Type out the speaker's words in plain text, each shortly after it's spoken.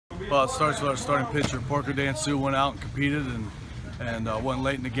Well, it starts with our starting pitcher. Porker Dansu went out and competed and went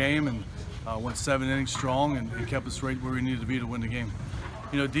late in the game and went 7 innings strong and kept us right where we needed to be to win the game.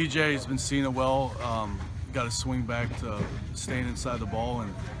 You know, DJ has been seeing it well. Got his swing back to staying inside the ball,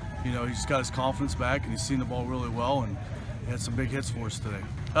 and you know, he's got his confidence back and he's seen the ball really well, and he had some big hits for us today.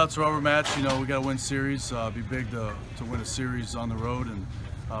 That's a rubber match. You know, we got to win series. Be big to win a series on the road, and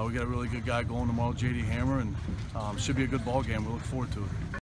we got a really good guy going tomorrow, JD Hammer, and should be a good ball game. We look forward to it.